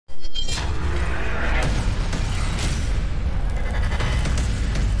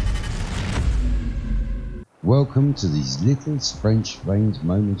Welcome to these little French flames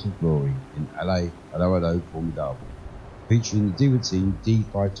moments of glory in Allez, Allo, Formidable, featuring the Dewoitine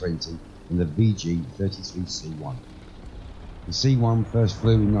D250 and the VG33C-1. The C1 first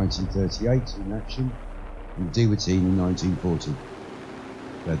flew in 1938 in action, and the Dewoitine in 1940.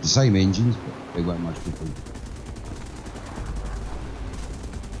 They had the same engines, but they weren't much different.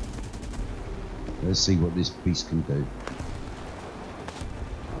 Let's see what this piece can do.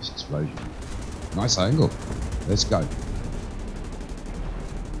 Nice explosion. Nice angle. Let's go.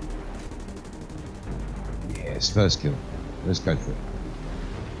 Yes, first kill. Let's go for it.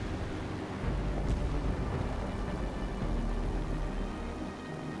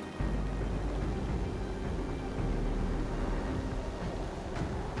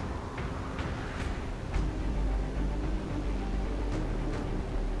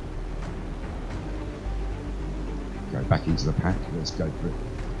 Go back into the pack. Let's go for it.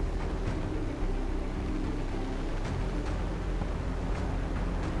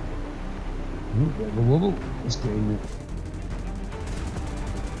 A bit of a wobble. Let's get in there.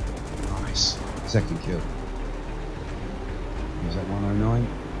 Nice. Second kill. Was that 109?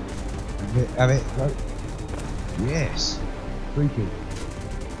 Have it. Go. Yes. 3 kill.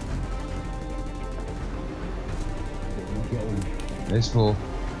 Get in. There's 4.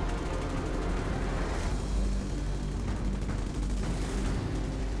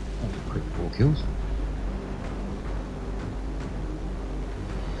 That's a quick 4 kills.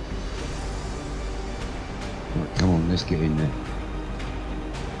 Right, come on, let's get in there.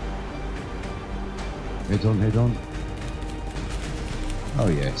 Head on, head on. Oh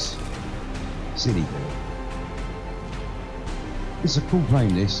yes. Silly girl. It's a cool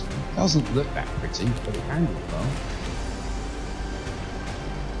plane, this. It doesn't look that pretty, but it handles well.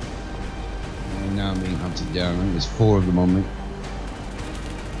 And now I'm being hunted down. I think there's 4 of them on me.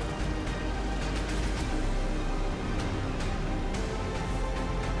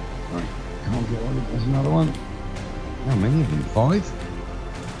 Right, can't get on it. There's another one. How many of them? 5?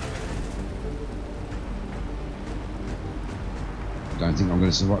 I don't think I'm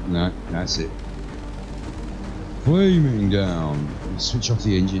going to survive. No, that's it. Flaming down. Let's switch off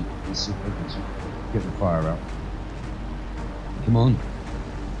the engine. Let's see if I can get the fire out. Come on.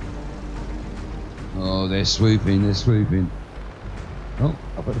 Oh, they're swooping. They're swooping. Oh,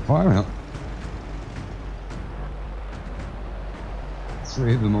 I'll put the fire out.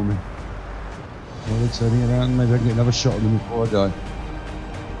 3 of them on me. Well, they're turning around. Maybe I can get another shot at them before I die.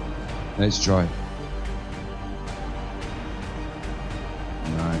 Let's try.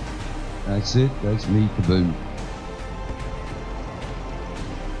 Right. That's it. That's me, kaboom.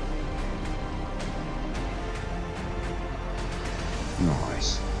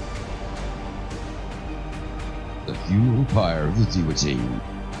 Nice. The fuel fire of the Dewoitine.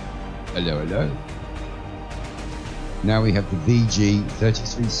 Hello, hello. Now we have the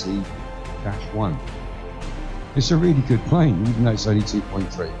VG33C-1. It's a really good plane, even though it's only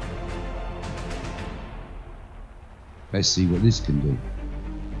 2.3. Let's see what this can do.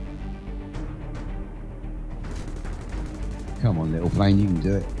 Come on, little plane, you can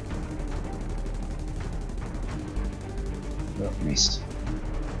do it. Oh, missed.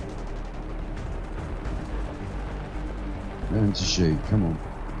 Learn to shoot, come on.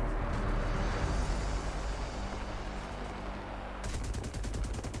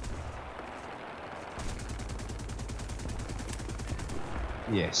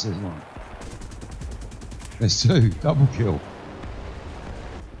 Yes, there's 1. There's 2. Double kill.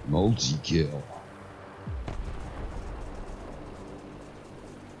 Multi-kill.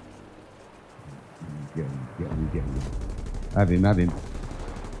 Get him. Have him.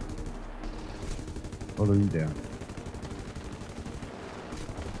 Follow him down.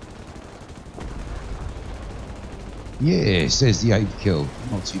 Yes, there's the 8th kill.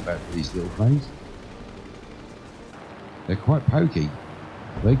 Not too bad for these little planes. They're quite pokey.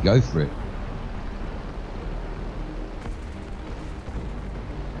 They go for it.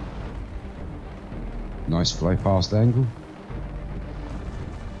 Nice fly past angle.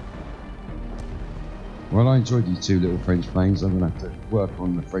 Well, I enjoyed these 2 little French planes. I'm going to have to work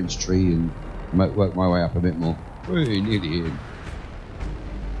on the French tree and work my way up a bit more. We're nearly in.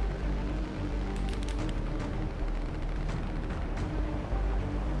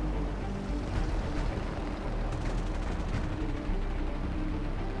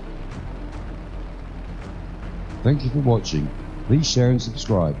 Thank you for watching. Please share and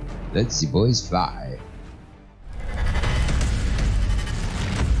subscribe. Let's the boys fly.